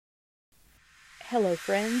Hello,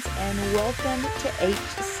 friends, and welcome to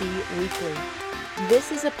HC Weekly.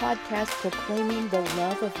 This is a podcast proclaiming the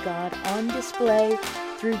love of God on display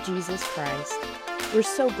through Jesus Christ. We're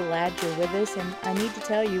so glad you're with us, and I need to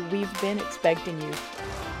tell you, we've been expecting you.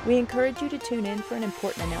 We encourage you to tune in for an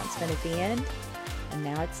important announcement at the end. And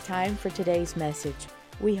now it's time for today's message.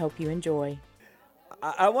 We hope you enjoy.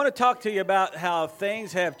 I want to talk to you about how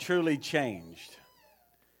things have truly changed.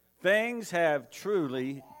 Things have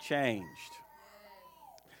truly changed.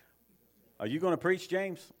 Are you going to preach,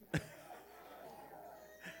 James?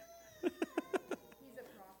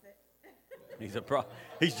 He's a prophet.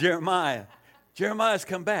 He's Jeremiah. Jeremiah's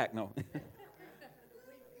come back. No.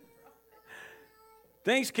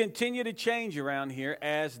 Things continue to change around here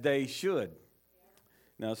as they should.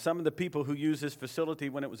 Now, some of the people who used this facility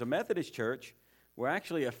when it was a Methodist church were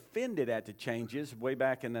actually offended at the changes way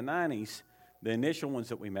back in the 90s, the initial ones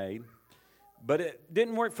that we made. But it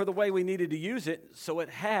didn't work for the way we needed to use it, so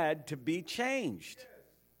it had to be changed.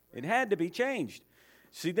 It had to be changed.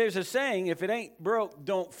 See, there's a saying, if it ain't broke,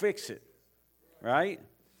 don't fix it, right?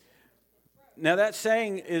 Now, that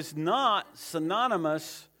saying is not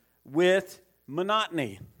synonymous with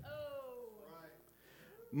monotony.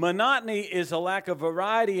 Monotony is a lack of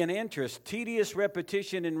variety and interest, tedious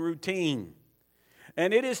repetition and routine.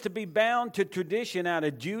 And it is to be bound to tradition out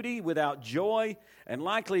of duty without joy and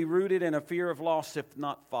likely rooted in a fear of loss if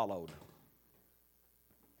not followed.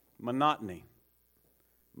 Monotony.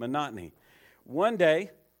 Monotony. One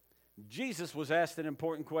day, Jesus was asked an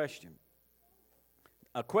important question.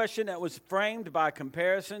 A question that was framed by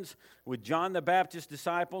comparisons with John the Baptist's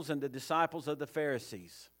disciples and the disciples of the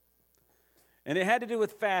Pharisees. And it had to do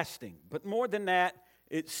with fasting. But more than that,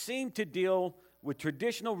 it seemed to deal with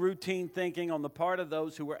traditional routine thinking on the part of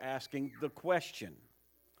those who were asking the question.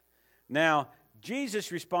 Now,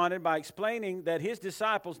 Jesus responded by explaining that his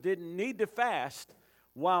disciples didn't need to fast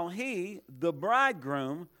while he, the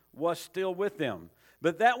bridegroom, was still with them.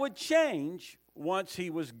 But that would change once he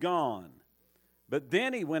was gone. But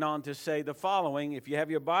then he went on to say the following. If you have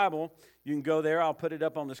your Bible, you can go there. I'll put it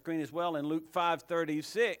up on the screen as well. In Luke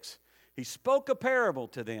 5:36, he spoke a parable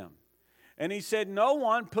to them. And he said, no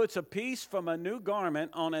one puts a piece from a new garment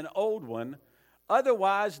on an old one.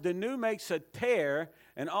 Otherwise, the new makes a tear,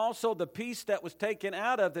 and also the piece that was taken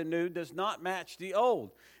out of the new does not match the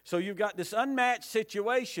old. So you've got this unmatched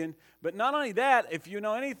situation. But not only that, if you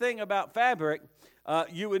know anything about fabric,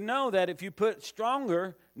 you would know that if you put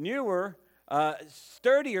stronger, newer,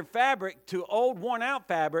 sturdier fabric to old, worn-out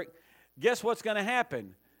fabric, guess what's going to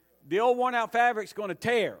happen? The old, worn-out fabric's going to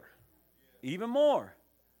tear even more.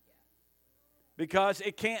 Because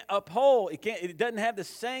it can't uphold, it doesn't have the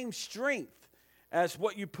same strength as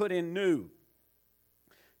what you put in new.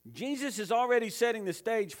 Jesus is already setting the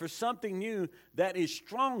stage for something new that is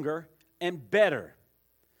stronger and better.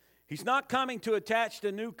 He's not coming to attach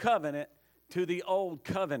the new covenant to the old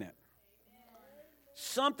covenant.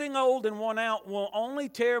 Something old and worn out will only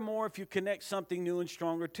tear more if you connect something new and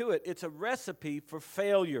stronger to it. It's a recipe for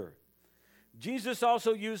failure. Jesus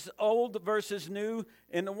also used old versus new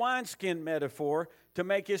in the wineskin metaphor to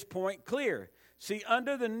make his point clear. See,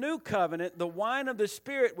 under the new covenant, the wine of the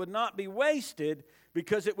Spirit would not be wasted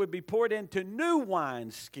because it would be poured into new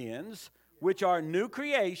wineskins, which are new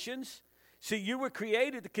creations. See, you were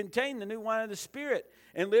created to contain the new wine of the Spirit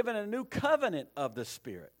and live in a new covenant of the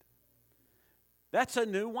Spirit. That's a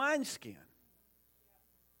new wineskin.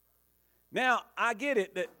 Now, I get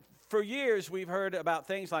it that for years, we've heard about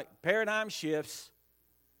things like paradigm shifts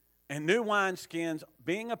and new wineskins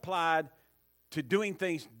being applied to doing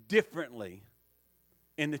things differently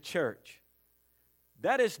in the church.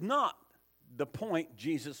 That is not the point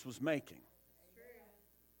Jesus was making.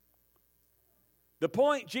 The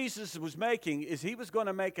point Jesus was making is he was going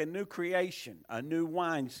to make a new creation, a new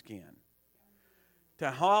wineskin, to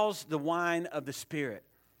house the wine of the Spirit.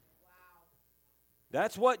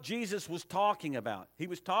 That's what Jesus was talking about. He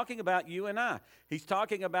was talking about you and I. He's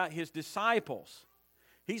talking about his disciples.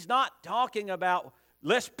 He's not talking about,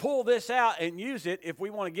 let's pull this out and use it if we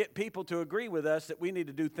want to get people to agree with us that we need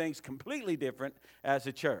to do things completely different as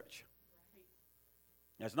a church.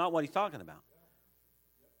 That's not what he's talking about.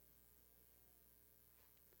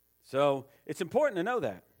 So it's important to know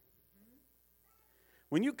that.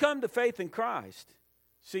 When you come to faith in Christ,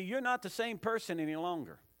 see, you're not the same person any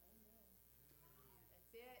longer.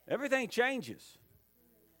 Everything changes.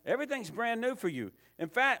 Everything's brand new for you. In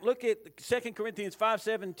fact, look at 2 Corinthians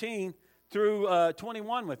 5:17 through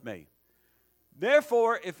 21 with me.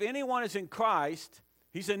 Therefore, if anyone is in Christ,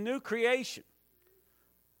 he's a new creation.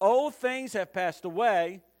 Old things have passed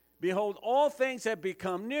away. Behold, all things have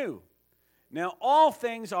become new. Now all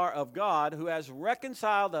things are of God, who has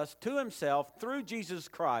reconciled us to himself through Jesus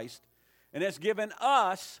Christ, and has given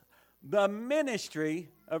us the ministry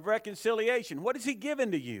of reconciliation. What has he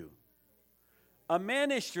given to you? A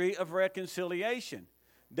ministry of reconciliation.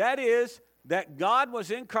 That is, that God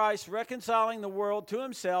was in Christ reconciling the world to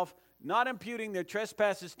himself, not imputing their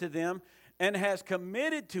trespasses to them, and has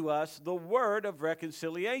committed to us the word of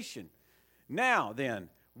reconciliation. Now then,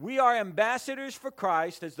 we are ambassadors for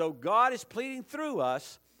Christ, as though God is pleading through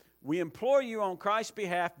us. We implore you on Christ's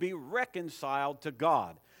behalf, be reconciled to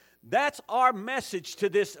God. That's our message to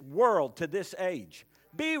this world, to this age.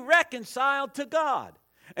 Be reconciled to God.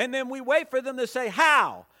 And then we wait for them to say,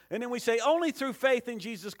 how? And then we say, only through faith in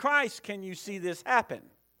Jesus Christ can you see this happen.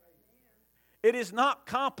 It is not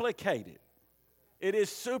complicated. It is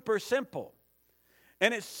super simple.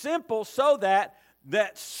 And it's simple so that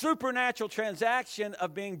supernatural transaction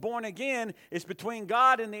of being born again is between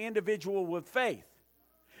God and the individual with faith.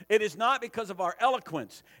 It is not because of our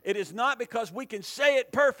eloquence. It is not because we can say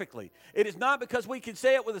it perfectly. It is not because we can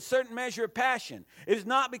say it with a certain measure of passion. It is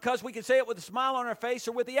not because we can say it with a smile on our face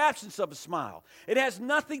or with the absence of a smile. It has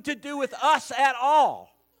nothing to do with us at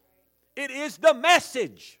all. It is the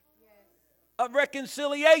message of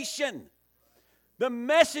reconciliation. The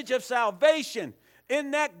message of salvation.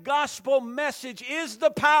 In that gospel message is the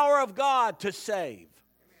power of God to save.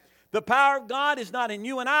 The power of God is not in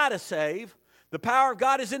you and I to save. The power of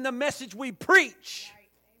God is in the message we preach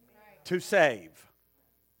to save.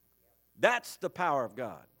 That's the power of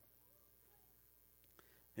God.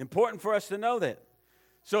 Important for us to know that.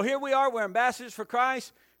 So here we are, we're ambassadors for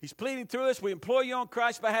Christ. He's pleading through us. We implore you on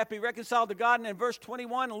Christ's behalf, be reconciled to God. And in verse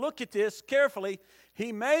 21, look at this carefully.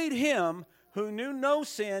 He made him who knew no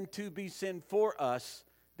sin to be sin for us,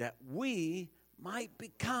 that we might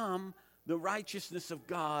become the righteousness of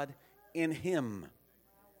God in him.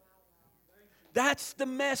 That's the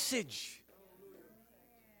message.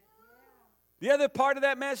 The other part of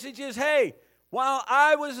that message is, hey, while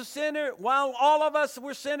I was a sinner, while all of us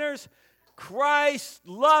were sinners, Christ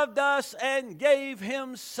loved us and gave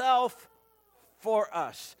himself for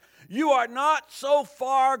us. You are not so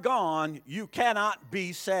far gone, you cannot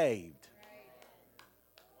be saved.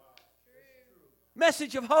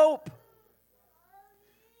 Message of hope.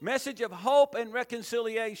 Message of hope and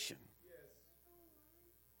reconciliation.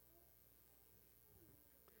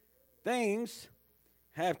 Things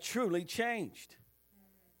have truly changed.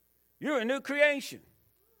 You're a new creation.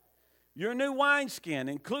 You're a new wineskin,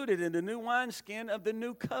 included in the new wineskin of the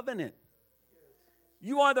new covenant.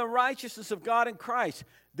 You are the righteousness of God in Christ.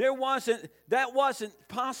 That wasn't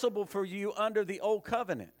possible for you under the old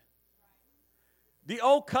covenant. The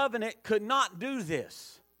old covenant could not do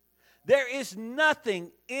this. There is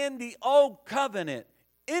nothing in the old covenant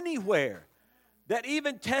anywhere that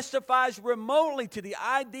even testifies remotely to the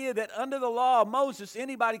idea that under the law of Moses,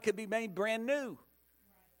 anybody could be made brand new.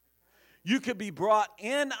 You could be brought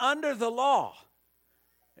in under the law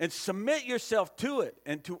and submit yourself to it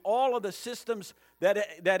and to all of the systems that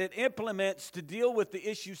it implements to deal with the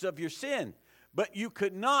issues of your sin. But you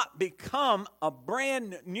could not become a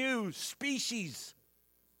brand new species.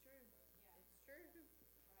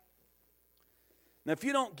 Now, if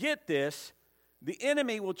you don't get this, the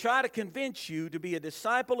enemy will try to convince you to be a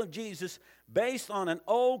disciple of Jesus based on an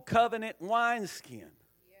old covenant wineskin.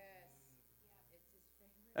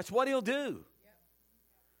 That's what he'll do.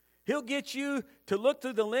 He'll get you to look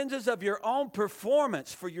through the lenses of your own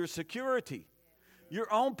performance for your security,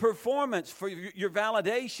 your own performance for your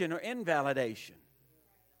validation or invalidation.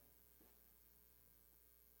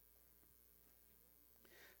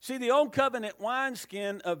 See, the old covenant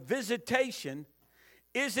wineskin of visitation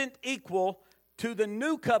isn't equal to the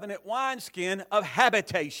new covenant wineskin of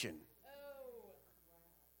habitation.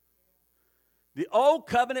 The old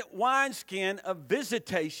covenant wineskin of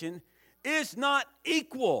visitation is not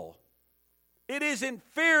equal. It is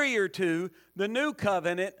inferior to the new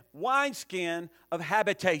covenant wineskin of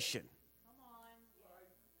habitation.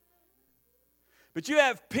 But you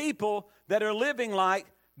have people that are living like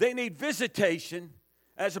they need visitation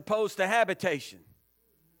as opposed to habitation.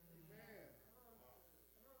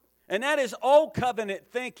 And that is old covenant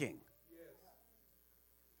thinking.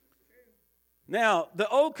 Now, the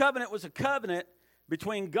old covenant was a covenant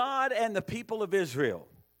between God and the people of Israel.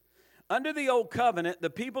 Under the old covenant, the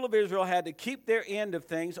people of Israel had to keep their end of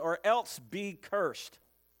things or else be cursed.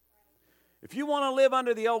 If you want to live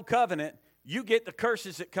under the old covenant, you get the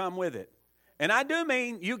curses that come with it. And I do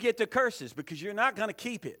mean you get the curses because you're not going to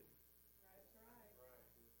keep it.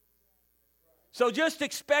 So just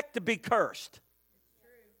expect to be cursed.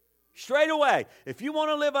 Straight away. If you want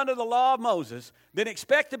to live under the law of Moses, then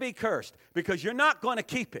expect to be cursed because you're not going to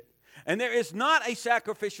keep it. And there is not a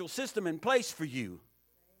sacrificial system in place for you.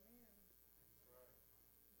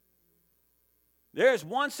 There is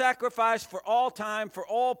one sacrifice for all time, for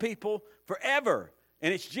all people, forever.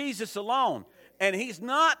 And it's Jesus alone. And he's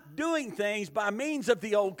not doing things by means of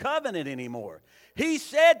the old covenant anymore. He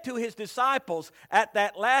said to his disciples at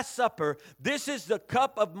that Last Supper, "This is the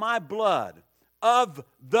cup of my blood of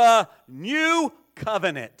the new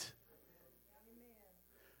covenant."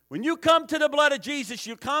 When you come to the blood of Jesus,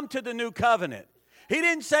 you come to the new covenant. He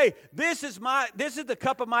didn't say, this is the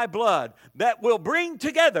cup of my blood that will bring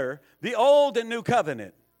together the old and new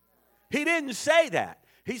covenant. He didn't say that.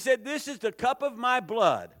 He said, this is the cup of my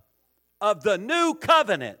blood of the new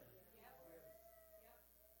covenant.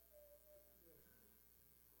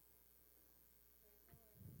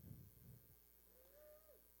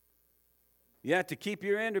 You have to keep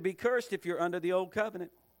your end or be cursed if you're under the old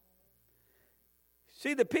covenant.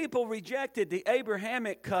 See, the people rejected the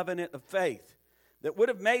Abrahamic covenant of faith that would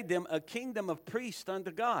have made them a kingdom of priests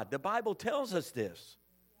unto God. The Bible tells us this.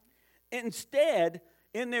 Instead,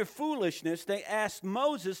 in their foolishness, they asked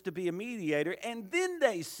Moses to be a mediator, and then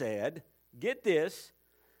they said, get this,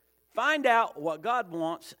 find out what God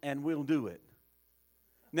wants and we'll do it.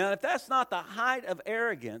 Now, if that's not the height of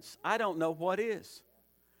arrogance, I don't know what is.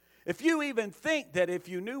 If you even think that if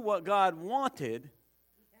you knew what God wanted,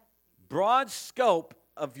 broad scope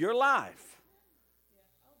of your life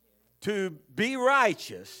to be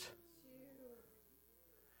righteous,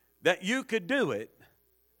 that you could do it,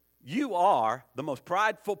 you are the most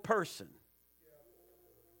prideful person.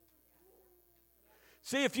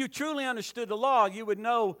 See, if you truly understood the law, you would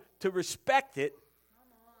know to respect it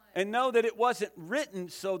and know that it wasn't written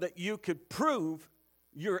so that you could prove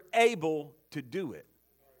you're able to do it.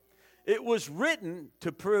 It was written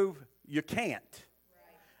to prove you can't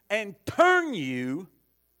and turn you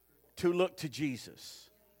to look to Jesus.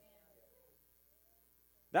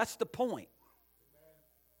 That's the point.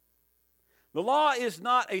 The law is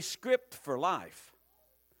not a script for life.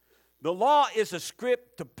 The law is a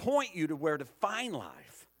script to point you to where to find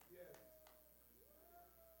life.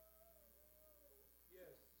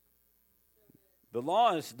 The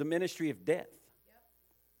law is the ministry of death.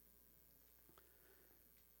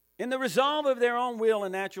 In the resolve of their own will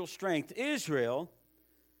and natural strength, Israel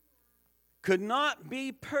could not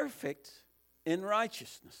be perfect in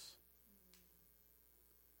righteousness.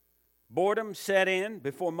 Boredom set in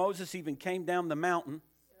before Moses even came down the mountain.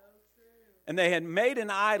 And they had made an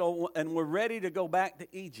idol and were ready to go back to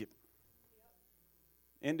Egypt.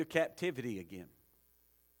 Into captivity again.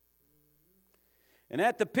 And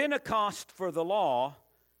at the Pentecost for the law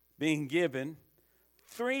being given,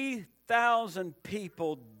 3,000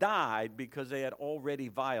 people died because they had already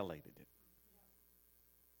violated it.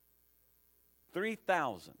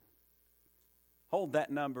 3,000. Hold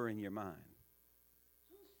that number in your mind.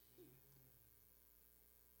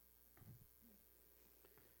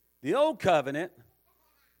 The old covenant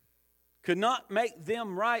could not make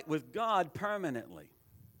them right with God permanently.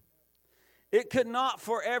 It could not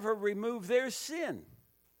forever remove their sin.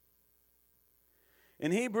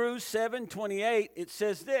 In Hebrews 7:28, it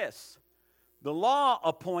says this: the law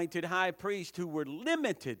appointed high priests who were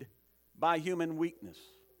limited by human weakness.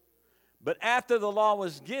 But after the law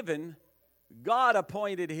was given, God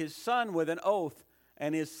appointed his Son with an oath,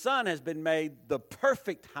 and his Son has been made the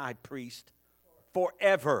perfect high priest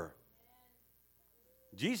forever.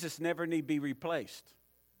 Jesus never need be replaced.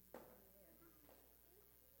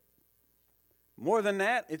 More than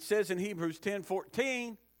that, it says in Hebrews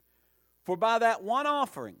 10:14, for by that one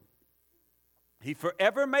offering, he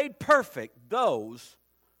forever made perfect those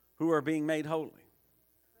who are being made holy.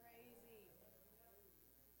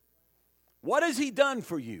 What has he done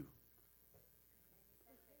for you?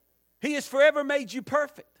 He has forever made you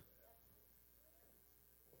perfect.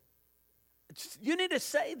 You need to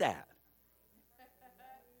say that.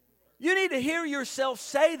 You need to hear yourself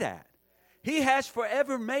say that. He has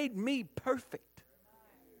forever made me perfect.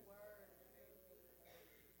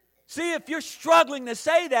 See, if you're struggling to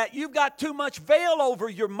say that, you've got too much veil over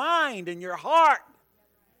your mind and your heart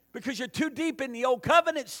because you're too deep in the old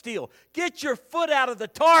covenant still. Get your foot out of the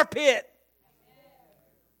tar pit.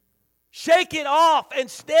 Shake it off and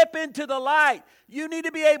step into the light. You need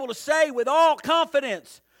to be able to say with all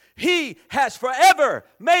confidence, he has forever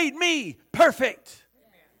made me perfect.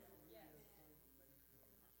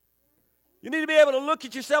 You need to be able to look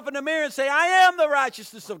at yourself in the mirror and say, I am the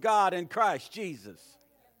righteousness of God in Christ Jesus.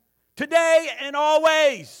 Today and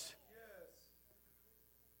always.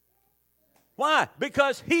 Why?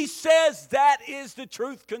 Because he says that is the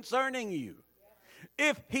truth concerning you.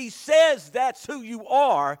 If he says that's who you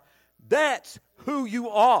are, that's who you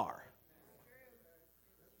are.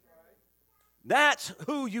 That's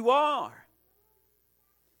who you are.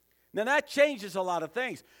 Now that changes a lot of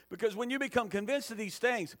things, because when you become convinced of these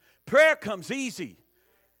things, prayer comes easy.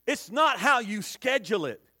 It's not how you schedule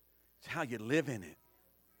it, it's how you live in it.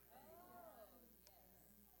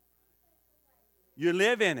 You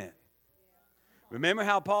live in it. Remember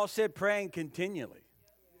how Paul said praying continually,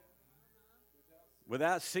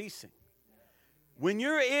 without ceasing. When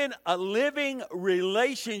you're in a living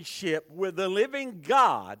relationship with the living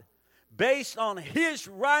God based on his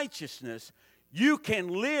righteousness, you can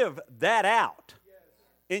live that out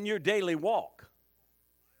in your daily walk.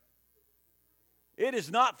 It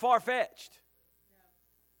is not far-fetched.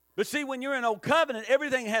 But see, when you're in Old Covenant,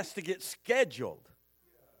 everything has to get scheduled.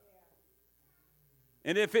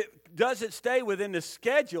 And if it doesn't stay within the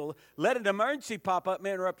schedule, let an emergency pop up and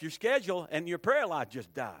interrupt your schedule, and your prayer life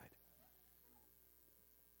just died.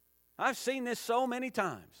 I've seen this so many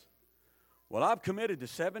times. Well, I've committed to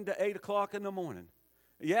 7 to 8 o'clock in the morning.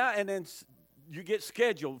 Yeah, and then you get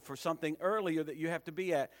scheduled for something earlier that you have to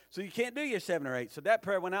be at. So you can't do your 7 or 8. So that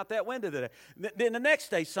prayer went out that window today. Then the next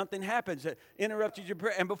day, something happens that interrupted your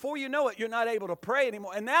prayer. And before you know it, you're not able to pray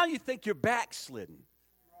anymore. And now you think you're backslidden,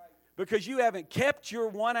 because you haven't kept your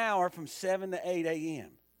 1 hour from 7 to 8 a.m.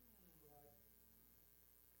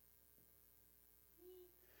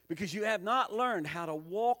 Because you have not learned how to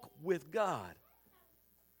walk with God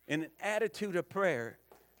in an attitude of prayer.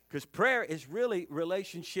 Because prayer is really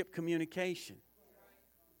relationship communication.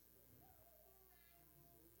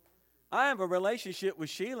 I have a relationship with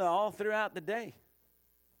Sheila all throughout the day.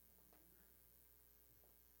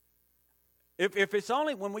 If it's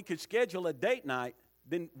only when we could schedule a date night,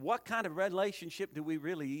 then what kind of relationship do we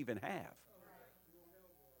really even have?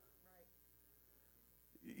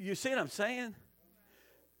 You see what I'm saying?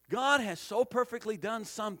 God has so perfectly done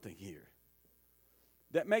something here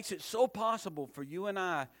that makes it so possible for you and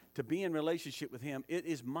I to be in relationship with him. It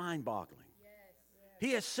is mind-boggling.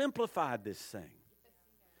 He has simplified this thing.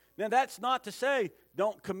 Now, that's not to say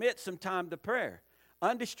don't commit some time to prayer.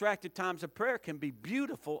 Undistracted times of prayer can be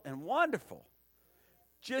beautiful and wonderful.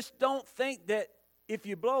 Just don't think that if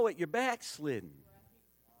you blow it, you're backslidden.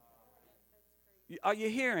 Are you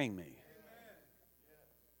hearing me?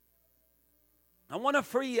 I want to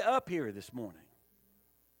free you up here this morning.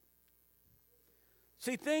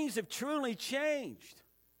 See, things have truly changed.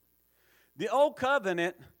 The old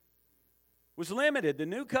covenant was limited. The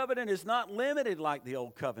new covenant is not limited like the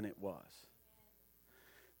old covenant was.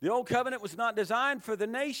 The old covenant was not designed for the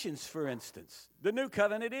nations, for instance. The new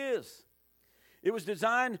covenant is. It was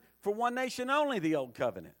designed for one nation only, the old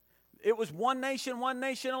covenant. It was one nation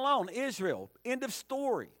alone, Israel. End of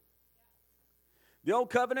story. The old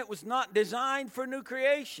covenant was not designed for new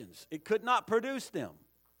creations. It could not produce them.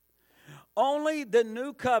 Only the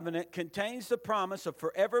new covenant contains the promise of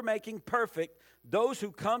forever making perfect those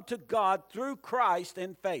who come to God through Christ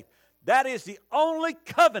in faith. That is the only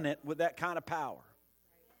covenant with that kind of power.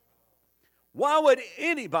 Why would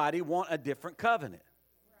anybody want a different covenant?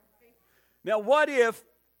 Now, what if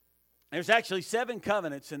there's actually 7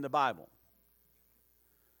 covenants in the Bible?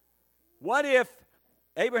 What if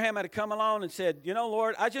Abraham had to come along and said, you know,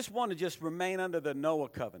 Lord, I just want to just remain under the Noah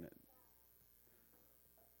covenant.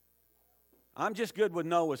 I'm just good with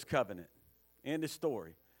Noah's covenant. End of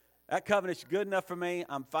story. That covenant's good enough for me.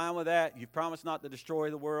 I'm fine with that. You promised not to destroy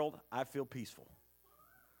the world. I feel peaceful.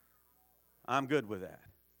 I'm good with that.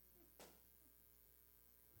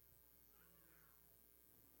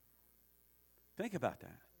 Think about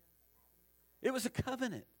that. It was a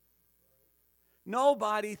covenant.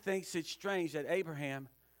 Nobody thinks it's strange that Abraham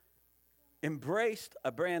embraced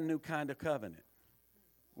a brand new kind of covenant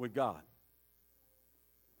with God.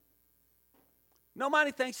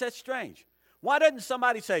 Nobody thinks that's strange. Why doesn't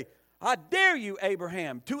somebody say, I dare you,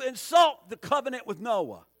 Abraham, to insult the covenant with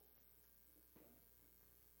Noah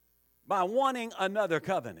by wanting another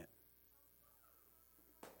covenant?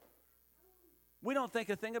 We don't think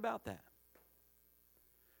a thing about that.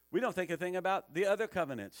 We don't think a thing about the other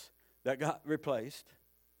covenants that got replaced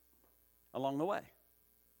along the way.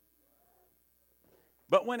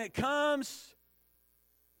 But when it comes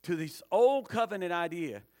to this old covenant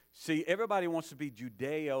idea, see, everybody wants to be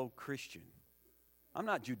Judeo-Christian. I'm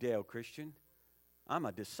not Judeo-Christian. I'm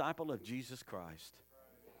a disciple of Jesus Christ.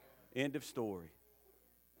 End of story.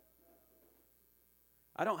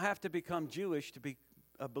 I don't have to become Jewish to be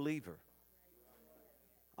a believer.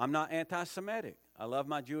 I'm not anti-Semitic. I love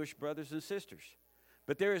my Jewish brothers and sisters.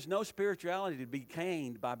 But there is no spirituality to be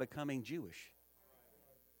gained by becoming Jewish.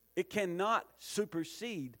 It cannot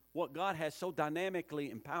supersede what God has so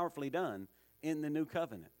dynamically and powerfully done in the new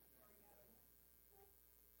covenant.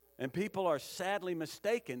 And people are sadly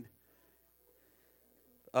mistaken,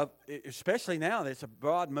 especially now, it's a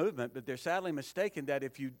broad movement, but they're sadly mistaken that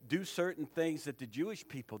if you do certain things that the Jewish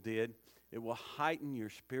people did, it will heighten your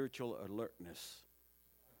spiritual alertness.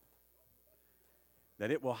 That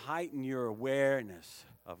it will heighten your awareness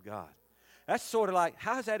of God. That's sort of like,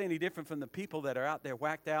 how is that any different from the people that are out there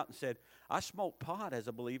whacked out and said, I smoke pot as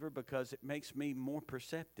a believer because it makes me more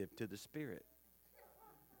perceptive to the Spirit.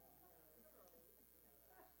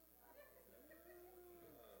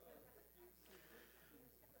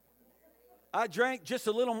 I drank just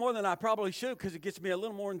a little more than I probably should because it gets me a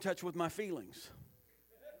little more in touch with my feelings.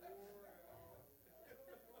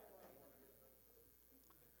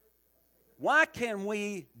 Why can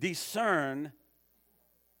we discern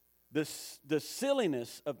the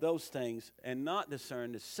silliness of those things and not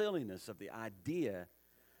discern the silliness of the idea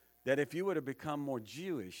that if you were to become more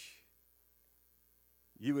Jewish,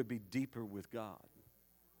 you would be deeper with God?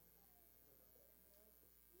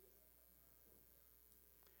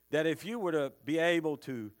 That if you were to be able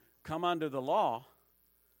to come under the law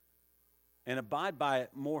and abide by it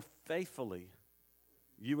more faithfully,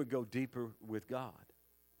 you would go deeper with God.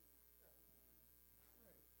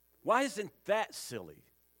 Why isn't that silly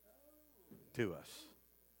to us?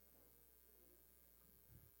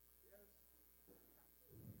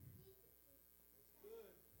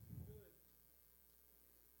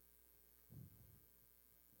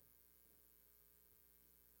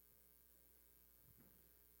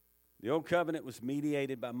 The old covenant was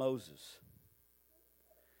mediated by Moses.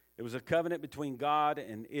 It was a covenant between God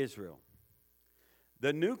and Israel.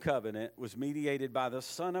 The new covenant was mediated by the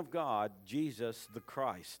Son of God, Jesus the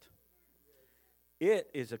Christ. It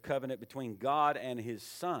is a covenant between God and His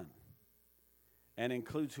Son and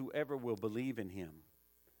includes whoever will believe in Him,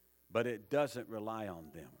 but it doesn't rely on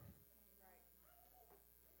them.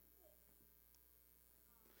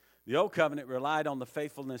 The old covenant relied on the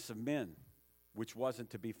faithfulness of men, which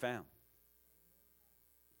wasn't to be found.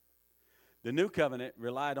 The new covenant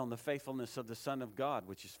relied on the faithfulness of the Son of God,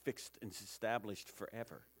 which is fixed and established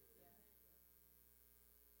forever.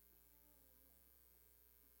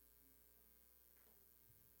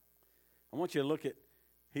 I want you to look at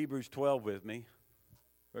Hebrews 12 with me,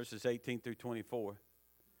 verses 18 through 24.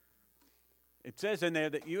 It says in there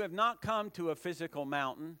that you have not come to a physical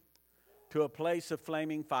mountain, to a place of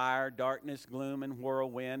flaming fire, darkness, gloom, and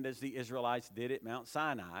whirlwind, as the Israelites did at Mount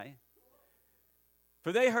Sinai.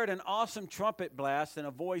 For they heard an awesome trumpet blast and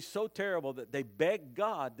a voice so terrible that they begged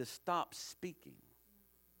God to stop speaking.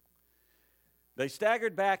 They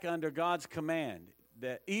staggered back under God's command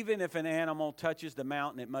that even if an animal touches the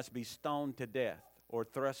mountain, it must be stoned to death or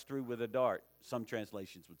thrust through with a dart, some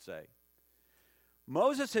translations would say.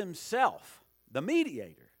 Moses himself, the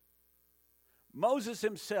mediator, Moses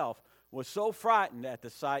himself was so frightened at the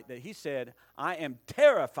sight that he said, I am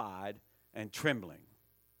terrified and trembling.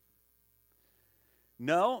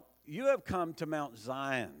 No, you have come to Mount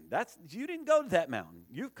Zion. You didn't go to that mountain.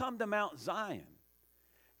 You've come to Mount Zion,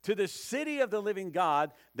 to the city of the living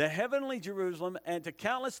God, the heavenly Jerusalem, and to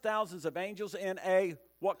countless thousands of angels in a,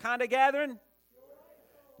 what kind of gathering?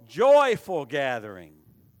 Joyful gathering.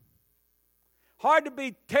 Hard to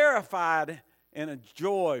be terrified in a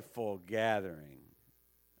joyful gathering,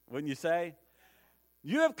 wouldn't you say?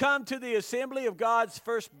 You have come to the assembly of God's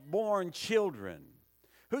firstborn children,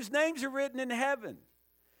 whose names are written in heaven.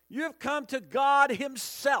 You have come to God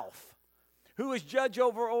Himself, who is judge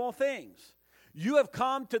over all things. You have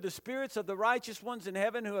come to the spirits of the righteous ones in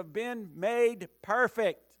heaven who have been made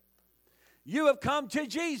perfect. You have come to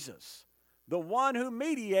Jesus, the one who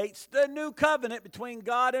mediates the new covenant between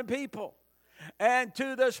God and people, and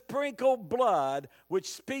to the sprinkled blood which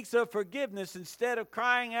speaks of forgiveness instead of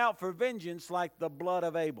crying out for vengeance like the blood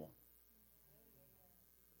of Abel.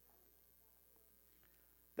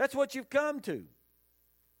 That's what you've come to.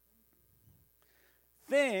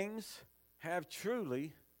 Things have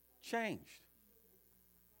truly changed.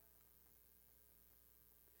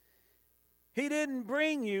 He didn't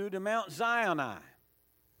bring you to Mount Sinai.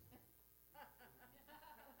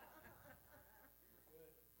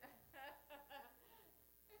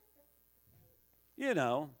 You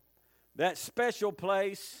know, that special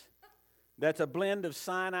place that's a blend of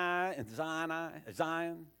Sinai and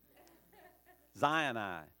Zion.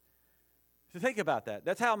 So think about that.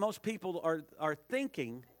 That's how most people are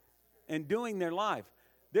thinking and doing their life.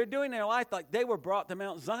 They're doing their life like they were brought to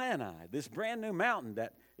Mount Sinai, this brand new mountain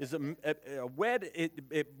that is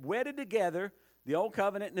wedded together the old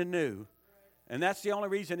covenant and the new. And that's the only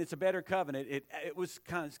reason it's a better covenant. It was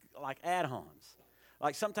kind of like add-ons.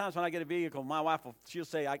 Like sometimes when I get a vehicle, my wife, she'll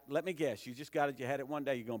say, let me guess, you just got it, you had it one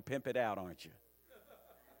day, you're going to pimp it out, aren't you?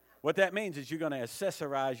 What that means is you're going to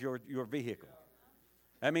accessorize your vehicle.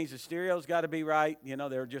 That means the stereo's got to be right. You know,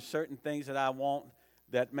 there are just certain things that I want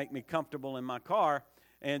that make me comfortable in my car.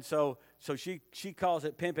 And so she calls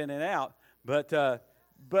it pimping it out. But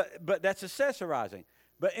that's accessorizing.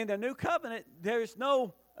 But in the new covenant, there's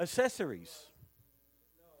no accessories.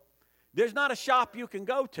 There's not a shop you can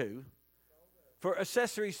go to for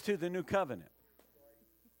accessories to the new covenant.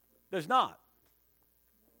 There's not.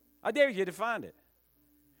 I dare you to find it.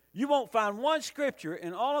 You won't find one scripture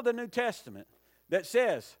in all of the New Testament that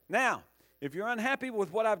says, now, if you're unhappy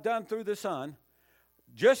with what I've done through the Son,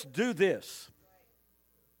 just do this.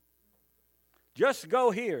 Just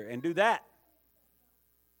go here and do that.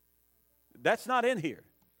 That's not in here.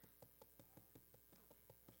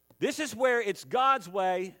 This is where it's God's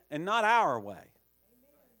way and not our way.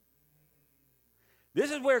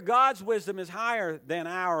 This is where God's wisdom is higher than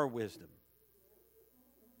our wisdom.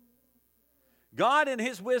 God in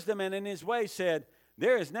his wisdom and in his way said,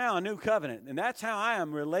 there is now a new covenant, and that's how I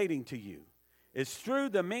am relating to you. It's through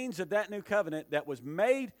the means of that new covenant that was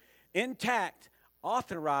made intact,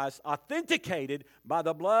 authorized, authenticated by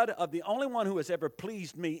the blood of the only one who has ever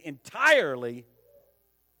pleased me entirely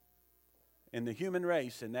in the human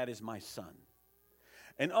race, and that is my Son.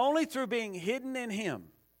 And only through being hidden in him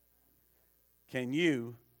can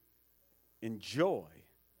you enjoy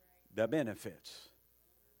the benefits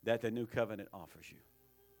that the new covenant offers you.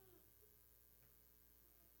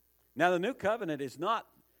 Now, the new covenant is not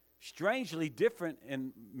strangely different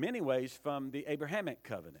in many ways from the Abrahamic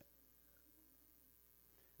covenant.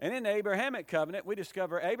 And in the Abrahamic covenant, we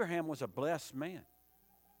discover Abraham was a blessed man.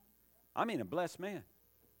 I mean, a blessed man.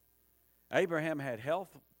 Abraham had health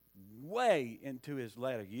way into his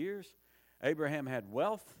latter years. Abraham had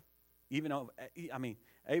wealth, even though,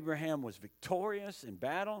 Abraham was victorious in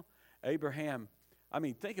battle. Abraham,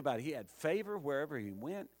 think about it. He had favor wherever he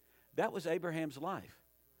went. That was Abraham's life.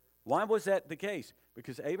 Why was that the case?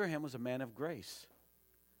 Because Abraham was a man of grace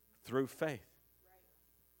through faith.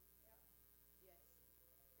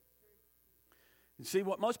 And see,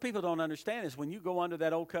 what most people don't understand is when you go under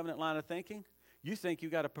that old covenant line of thinking, you think you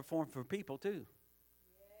got to perform for people too.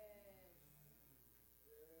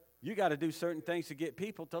 You got to do certain things to get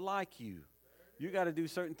people to like you. You got to do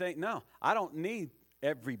certain things. No, I don't need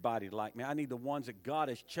everybody to like me. I need the ones that God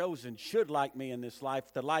has chosen should like me in this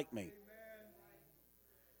life to like me.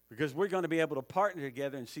 Because we're going to be able to partner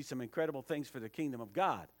together and see some incredible things for the kingdom of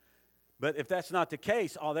God. But if that's not the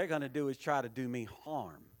case, all they're going to do is try to do me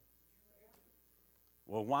harm.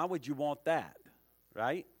 Well, why would you want that,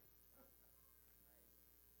 right?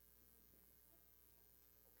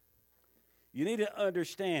 You need to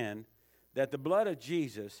understand that the blood of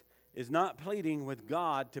Jesus is not pleading with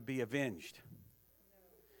God to be avenged.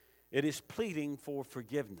 It is pleading for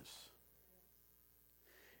forgiveness.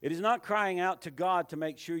 It is not crying out to God to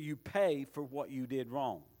make sure you pay for what you did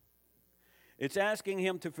wrong. It's asking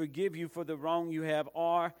him to forgive you for the wrong you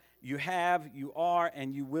are,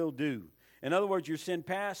 and you will do. In other words, your sin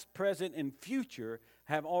past, present, and future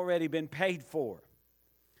have already been paid for.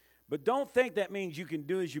 But don't think that means you can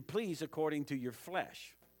do as you please according to your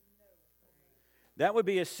flesh. That would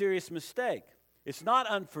be a serious mistake. It's not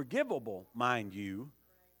unforgivable, mind you,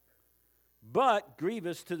 but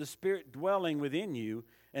grievous to the Spirit dwelling within you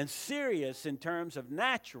and serious in terms of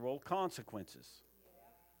natural consequences.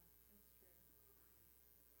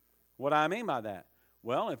 What do I mean by that?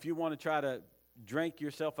 Well, if you want to try to drink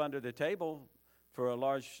yourself under the table for a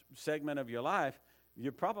large segment of your life,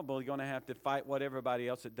 you're probably going to have to fight what everybody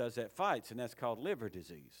else that does that fights, and that's called liver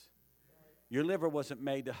disease. Your liver wasn't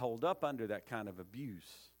made to hold up under that kind of abuse.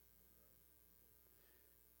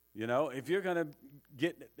 You know, if you're going to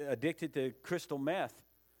get addicted to crystal meth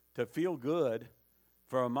to feel good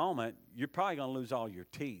for a moment, you're probably going to lose all your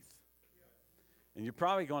teeth. And you're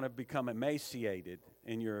probably going to become emaciated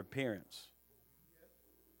in your appearance.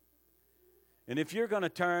 And if you're going to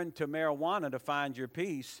turn to marijuana to find your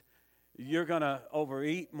peace, you're going to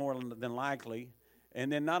overeat more than likely.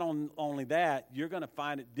 And then not only that, you're going to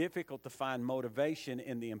find it difficult to find motivation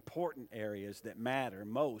in the important areas that matter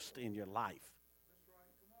most in your life.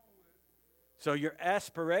 So your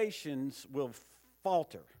aspirations will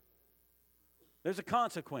falter. There's a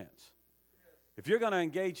consequence. If you're going to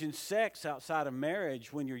engage in sex outside of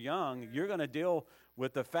marriage when you're young, you're going to deal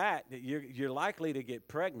with the fact that you're likely to get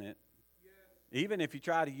pregnant, even if you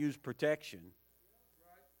try to use protection.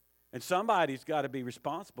 And somebody's got to be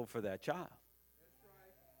responsible for that child.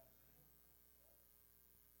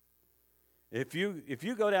 If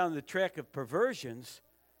you go down the trek of perversions,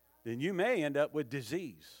 then you may end up with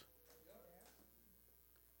disease.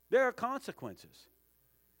 There are consequences.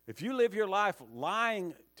 If you live your life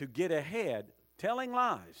lying to get ahead, telling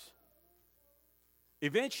lies,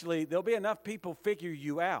 eventually there'll be enough people figure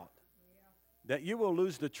you out that you will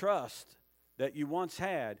lose the trust that you once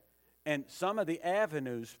had, and some of the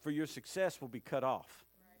avenues for your success will be cut off.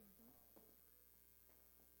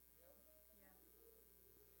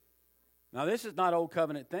 Now, this is not old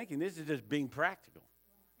covenant thinking. This is just being practical.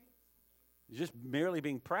 It's just merely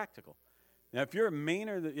being practical. Now, if you're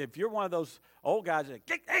if you're one of those old guys that,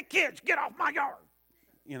 hey, kids, get off my yard,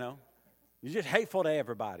 you're just hateful to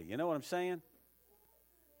everybody. You know what I'm saying?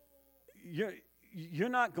 You're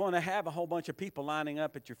not going to have a whole bunch of people lining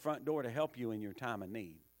up at your front door to help you in your time of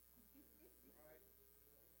need.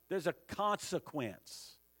 There's a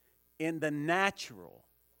consequence in the natural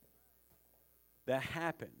that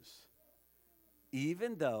happens,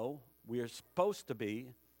 even though we are supposed to be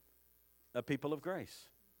a people of grace.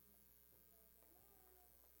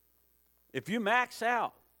 If you max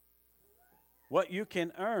out what you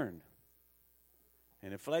can earn,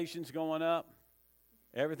 and inflation's going up,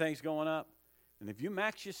 everything's going up, and if you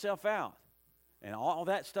max yourself out and all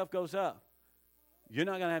that stuff goes up, you're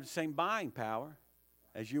not going to have the same buying power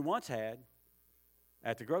as you once had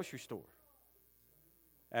at the grocery store,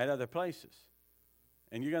 at other places.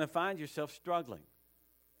 And you're going to find yourself struggling.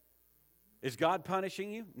 Is God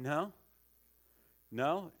punishing you? No.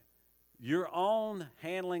 No. Your own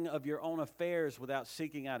handling of your own affairs without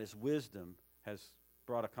seeking out His wisdom has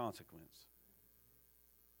brought a consequence.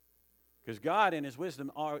 Because God in His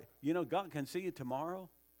wisdom, God can see it tomorrow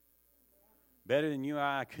better than you or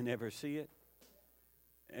I can ever see it.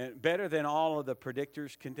 And better than all of the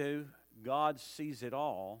predictors can do. God sees it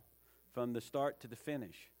all from the start to the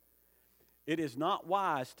finish. It is not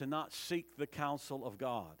wise to not seek the counsel of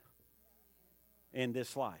God in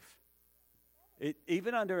this life.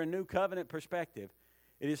 Even under a new covenant perspective,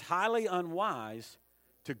 it is highly unwise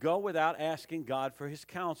to go without asking God for His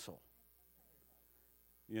counsel.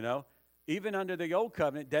 Even under the old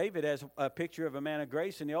covenant, David, as a picture of a man of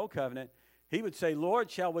grace in the old covenant, he would say, Lord,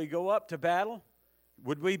 shall we go up to battle?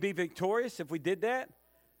 Would we be victorious if we did that?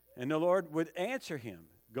 And the Lord would answer him,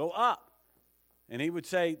 go up. And he would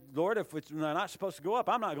say, Lord, if we're not supposed to go up,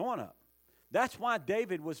 I'm not going up. That's why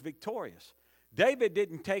David was victorious. David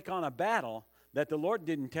didn't take on a battle that the Lord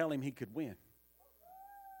didn't tell him he could win.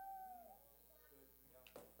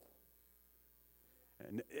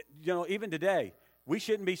 And, even today, we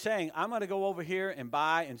shouldn't be saying, I'm going to go over here and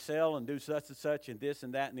buy and sell and do such and such and this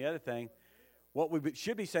and that and the other thing. What we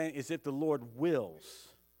should be saying is, if the Lord wills,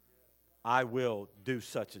 I will do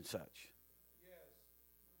such and such.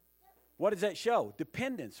 What does that show?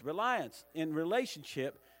 Dependence, reliance in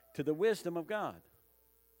relationship to the wisdom of God.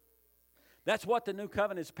 That's what the new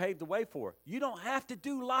covenant has paved the way for. You don't have to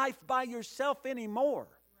do life by yourself anymore.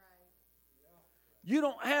 You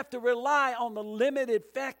don't have to rely on the limited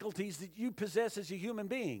faculties that you possess as a human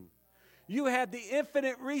being. You have the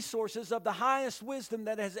infinite resources of the highest wisdom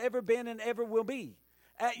that has ever been and ever will be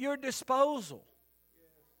at your disposal.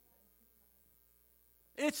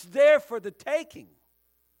 It's there for the taking.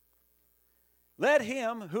 Let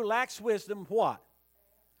him who lacks wisdom, what?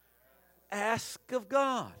 Ask of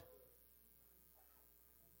God.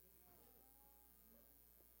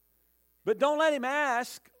 But don't let him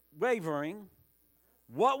ask wavering.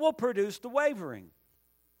 What will produce the wavering?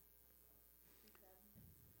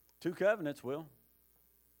 Two covenants will.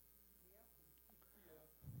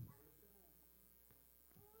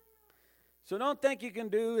 So don't think you can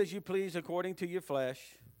do as you please according to your flesh.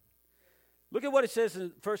 Look at what it says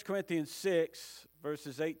in 1 Corinthians 6,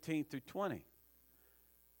 verses 18 through 20.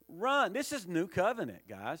 Run. This is new covenant,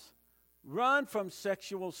 guys. Run from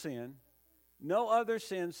sexual sin. No other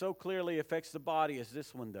sin so clearly affects the body as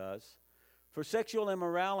this one does. For sexual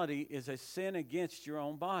immorality is a sin against your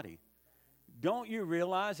own body. Don't you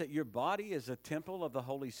realize that your body is a temple of the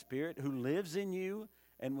Holy Spirit who lives in you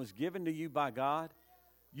and was given to you by God?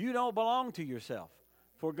 You don't belong to yourself,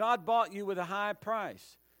 for God bought you with a high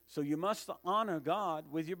price, so you must honor God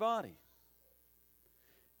with your body.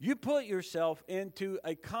 You put yourself into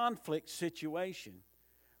a conflict situation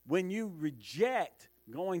when you reject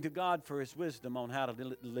going to God for His wisdom on how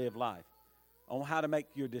to live life, on how to make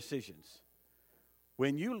your decisions.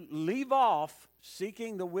 When you leave off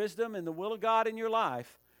seeking the wisdom and the will of God in your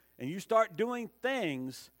life, and you start doing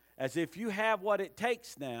things as if you have what it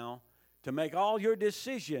takes now to make all your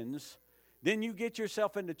decisions, then you get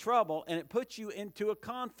yourself into trouble, and it puts you into a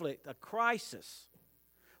conflict, a crisis.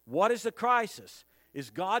 What is the crisis? Is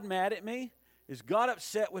God mad at me? Is God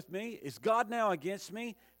upset with me? Is God now against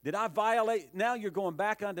me? Did I violate? Now you're going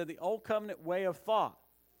back under the old covenant way of thought.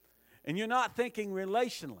 And you're not thinking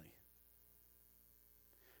relationally.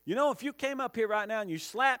 You know, if you came up here right now and you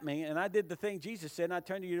slapped me, and I did the thing Jesus said, and I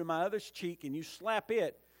turned you to my other cheek, and you slap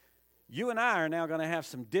it, you and I are now going to have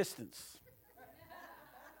some distance.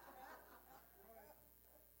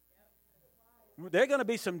 There's going to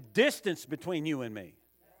be some distance between you and me.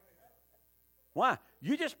 Why?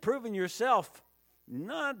 You just proven yourself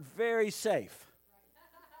not very safe.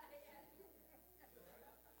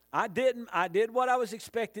 I did what I was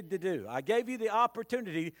expected to do. I gave you the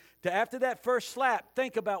opportunity to, after that first slap,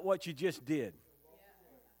 think about what you just did.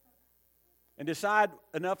 And decide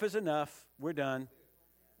enough is enough, we're done.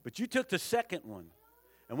 But you took the second one.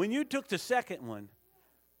 And when you took the second one,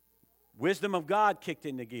 wisdom of God kicked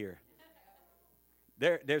into gear.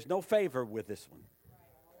 There's no favor with this one.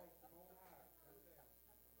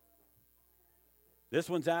 This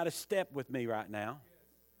one's out of step with me right now.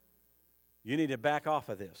 You need to back off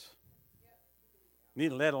of this. You need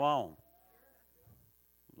to let alone.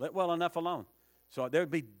 Let well enough alone. So there'd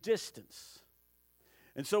be distance.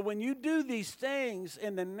 And so when you do these things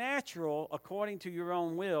in the natural, according to your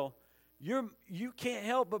own will, you can't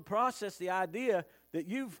help but process the idea that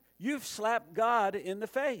you've slapped God in the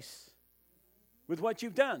face with what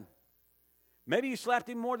you've done. Maybe you slapped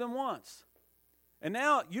him more than once. And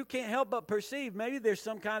now you can't help but perceive maybe there's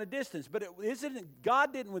some kind of distance. But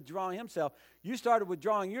God didn't withdraw himself. You started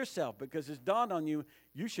withdrawing yourself because it's dawned on you,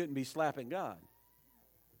 you shouldn't be slapping God.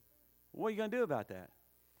 What are you going to do about that?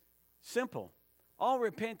 Simple. All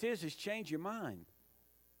repent is change your mind.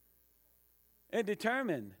 And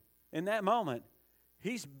determine in that moment,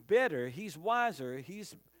 he's better, he's wiser,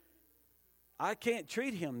 I can't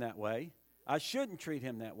treat him that way. I shouldn't treat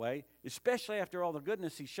him that way, especially after all the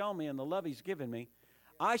goodness he's shown me and the love he's given me.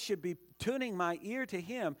 I should be tuning my ear to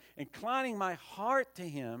him, inclining my heart to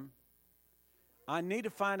him. I need to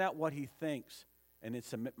find out what he thinks and then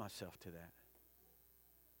submit myself to that.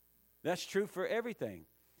 That's true for everything.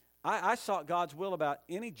 I sought God's will about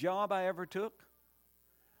any job I ever took.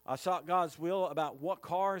 I sought God's will about what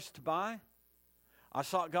cars to buy. I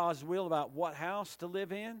sought God's will about what house to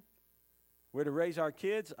live in. We're to raise our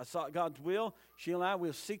kids. I sought God's will. Sheila and I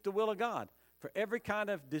will seek the will of God for every kind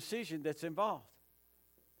of decision that's involved.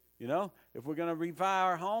 You know, if we're going to refi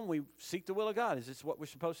our home, we seek the will of God. Is this what we're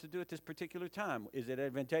supposed to do at this particular time? Is it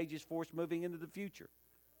advantageous for us moving into the future?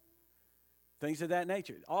 Things of that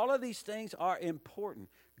nature. All of these things are important.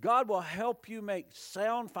 God will help you make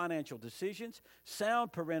sound financial decisions,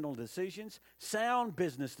 sound parental decisions, sound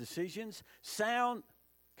business decisions, sound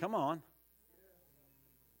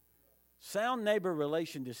neighbor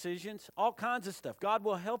relation decisions, all kinds of stuff. God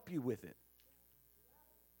will help you with it.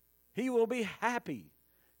 He will be happy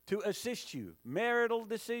to assist you. Marital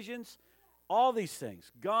decisions, all these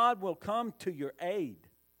things. God will come to your aid.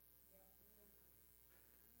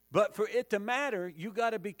 But for it to matter, you got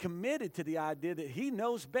to be committed to the idea that he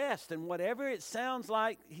knows best. And whatever it sounds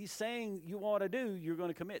like he's saying you ought to do, you're going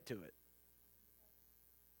to commit to it.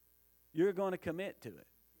 You're going to commit to it.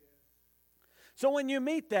 So when you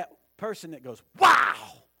meet that person that goes,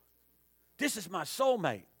 wow, this is my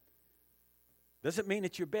soulmate, doesn't mean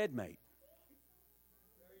it's your bedmate. There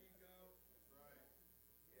you go. That's right.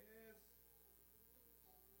 Yes.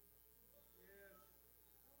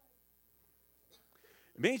 Yes.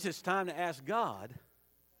 It means it's time to ask God,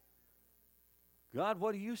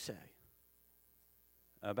 what do you say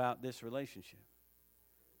about this relationship?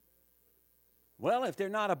 Well, if they're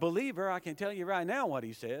not a believer, I can tell you right now what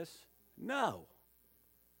he says. No.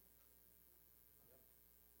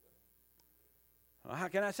 Well, how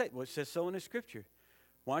can I say it? Well, it says so in the Scripture.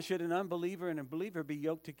 Why should an unbeliever and a believer be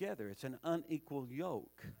yoked together? It's an unequal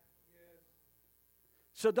yoke.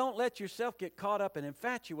 So don't let yourself get caught up and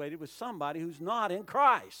infatuated with somebody who's not in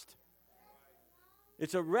Christ.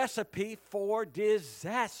 It's a recipe for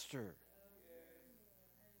disaster.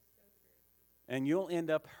 And you'll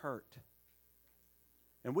end up hurt.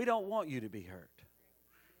 And we don't want you to be hurt.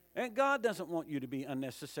 And God doesn't want you to be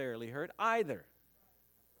unnecessarily hurt either.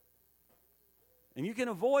 And you can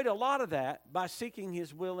avoid a lot of that by seeking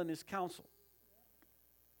his will and his counsel.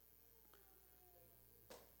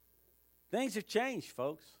 Things have changed,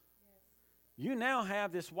 folks. You now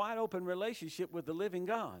have this wide open relationship with the living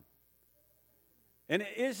God. And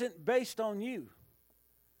it isn't based on you.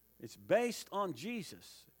 It's based on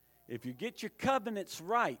Jesus. If you get your covenants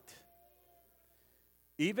right,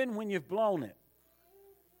 even when you've blown it,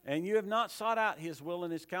 and you have not sought out his will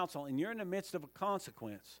and his counsel, and you're in the midst of a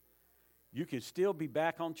consequence, you can still be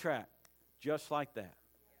back on track just like that.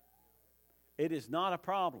 It is not a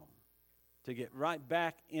problem. to get right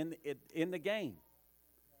back in the game.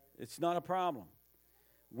 It's not a problem.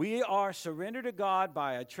 We are surrendered to God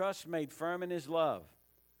by a trust made firm in His love.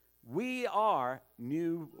 We are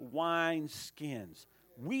new wine skins.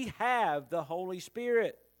 We have the Holy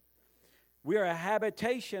Spirit. We are a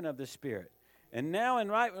habitation of the Spirit. And now in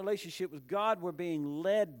right relationship with God, we're being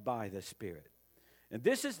led by the Spirit. And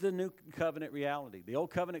this is the new covenant reality. The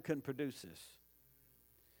old covenant couldn't produce this.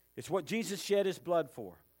 It's what Jesus shed His blood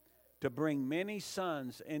for, to bring many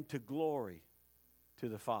sons into glory to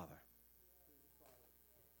the Father.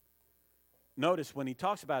 Notice when He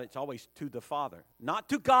talks about it, it's always to the Father. Not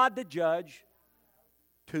to God the judge,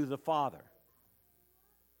 to the Father.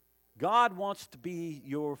 God wants to be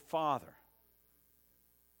your Father.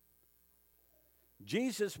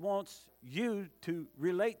 Jesus wants you to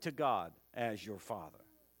relate to God as your Father.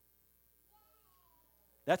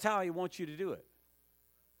 That's how He wants you to do it.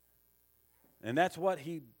 And that's what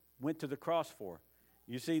He went to the cross for.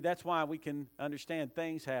 You see, that's why we can understand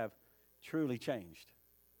things have truly changed.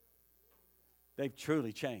 They've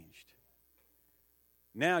truly changed.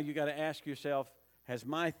 Now you got to ask yourself, has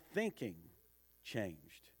my thinking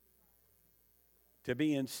changed to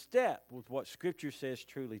be in step with what Scripture says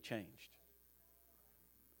truly changed?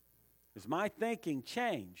 Has my thinking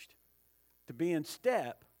changed to be in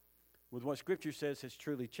step with what Scripture says has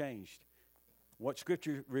truly changed? What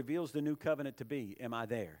Scripture reveals the new covenant to be. Am I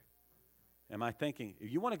there? Am I thinking?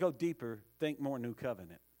 If you want to go deeper, think more new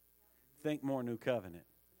covenant. Think more new covenant.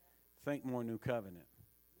 Think more new covenant.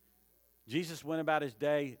 Jesus went about His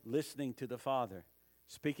day listening to the Father,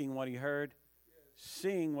 speaking what He heard,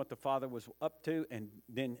 seeing what the Father was up to, and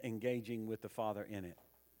then engaging with the Father in it.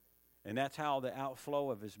 And that's how the outflow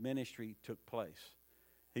of His ministry took place.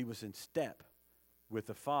 He was in step with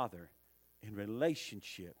the Father in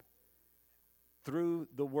relationship through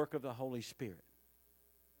the work of the Holy Spirit.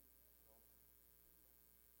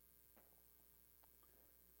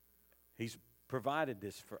 He's provided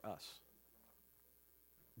this for us.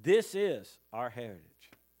 This is our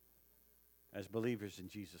heritage as believers in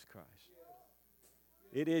Jesus Christ.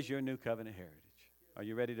 It is your new covenant heritage. Are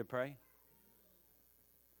you ready to pray?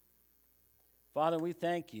 Father, we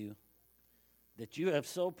thank You that You have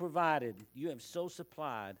so provided, You have so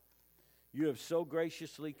supplied, You have so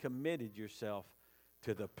graciously committed Yourself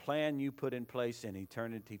to the plan You put in place in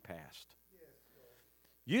eternity past.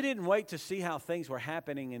 You didn't wait to see how things were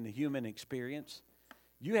happening in the human experience.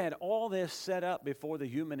 You had all this set up before the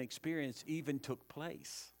human experience even took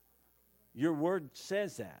place. Your word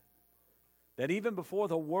says that even before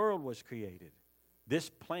the world was created, this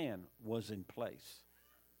plan was in place.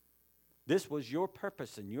 This was Your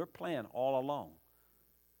purpose and Your plan all along.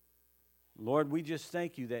 Lord, we just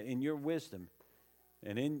thank You that in Your wisdom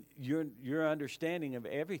and in your understanding of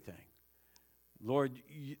everything, Lord,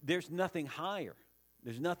 there's nothing higher.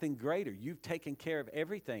 There's nothing greater. You've taken care of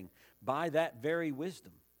everything by that very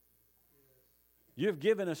wisdom. You've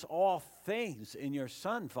given us all things in Your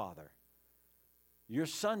Son, Father. Your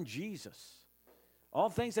Son, Jesus. All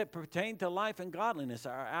things that pertain to life and godliness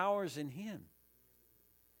are ours in Him.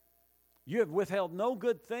 You have withheld no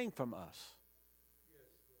good thing from us.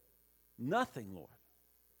 Nothing, Lord.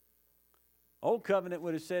 Old covenant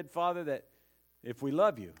would have said, Father, that if we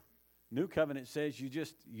love You. New covenant says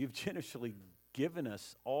you've generously given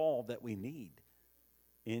us all that we need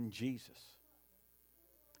in Jesus.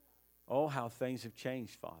 Oh, how things have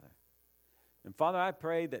changed, Father. And Father, I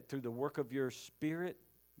pray that through the work of Your Spirit,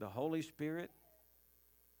 the Holy Spirit,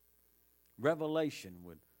 revelation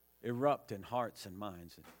would erupt in hearts and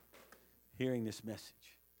minds and hearing this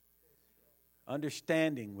message.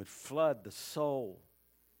 Understanding would flood the soul,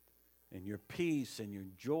 and Your peace and Your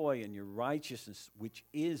joy and Your righteousness, which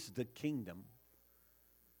is the kingdom,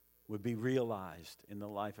 would be realized in the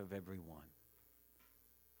life of everyone.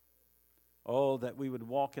 Oh, that we would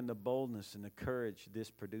walk in the boldness and the courage this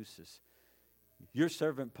produces. Your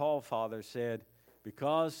servant Paul, Father, said,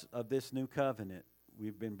 because of this new covenant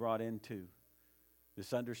we've been brought into,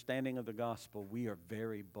 this understanding of the gospel, we are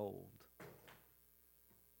very bold.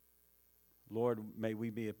 Lord, may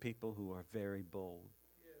we be a people who are very bold.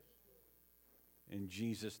 In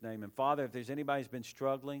Jesus' name. And Father, if there's anybody who's been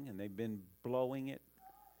struggling and they've been blowing it,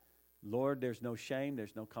 Lord, there's no shame,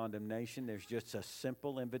 there's no condemnation. There's just a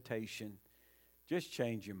simple invitation. Just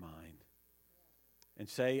change your mind and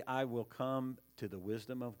say, I will come to the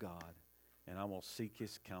wisdom of God, and I will seek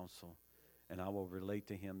His counsel, and I will relate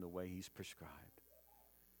to Him the way He's prescribed.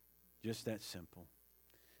 Just that simple.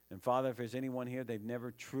 And Father, if there's anyone here, they've never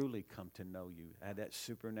truly come to know You, had that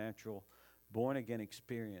supernatural born-again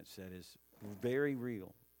experience that is very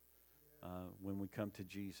real when we come to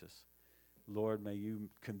Jesus. Lord, may you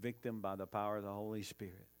convict them by the power of the Holy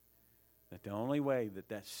Spirit. That the only way that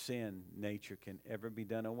that sin nature can ever be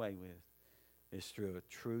done away with is through a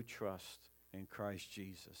true trust in Christ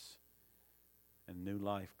Jesus and new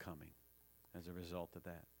life coming as a result of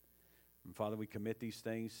that. And Father, we commit these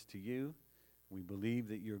things to you. We believe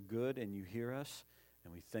that you're good and you hear us,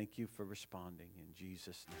 and we thank you for responding in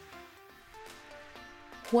Jesus' name.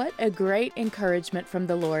 What a great encouragement from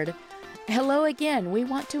the Lord. Hello again. We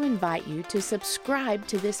want to invite you to subscribe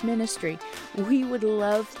to this ministry. We would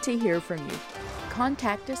love to hear from you.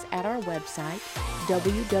 Contact us at our website,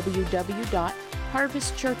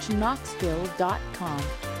 www.harvestchurchknoxville.com.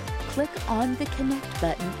 Click on the Connect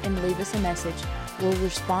button and leave us a message. We'll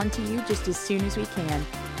respond to you just as soon as we can.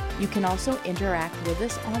 You can also interact with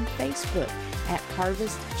us on Facebook at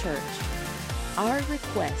Harvest Church. Our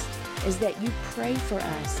request is that you pray for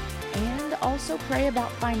us and also pray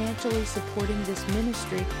about financially supporting this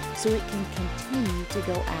ministry so it can continue to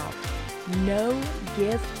go out. No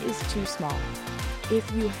gift is too small. If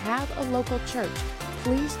you have a local church,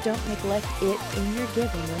 please don't neglect it in your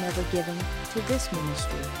giving whenever giving to this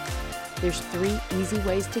ministry. There's 3 easy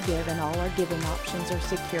ways to give, and all our giving options are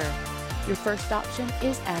secure. Your first option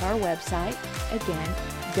is at our website, again,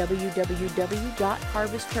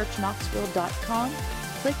 www.harvestchurchknoxville.com.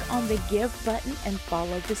 Click on the Give button and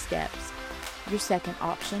follow the steps. Your second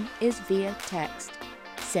option is via text.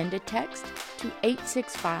 Send a text to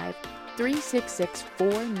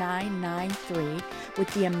 865-366-4993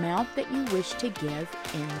 with the amount that you wish to give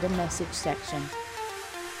in the message section.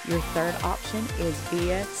 Your third option is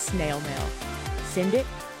via snail mail. Send it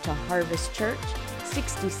to Harvest Church,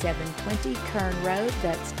 6720 Kern Road,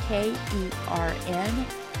 that's Kern,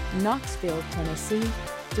 Knoxville, Tennessee,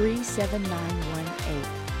 37918.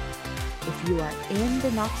 If you are in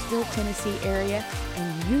the Knoxville, Tennessee area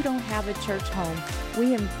and you don't have a church home,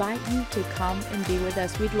 we invite you to come and be with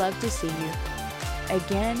us. We'd love to see you.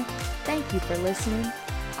 Again, thank you for listening.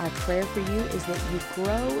 Our prayer for you is that you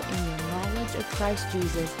grow in your knowledge of Christ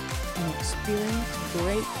Jesus and experience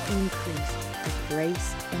great increase of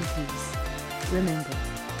grace and peace. Remember,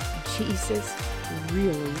 Jesus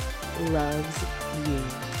really loves you.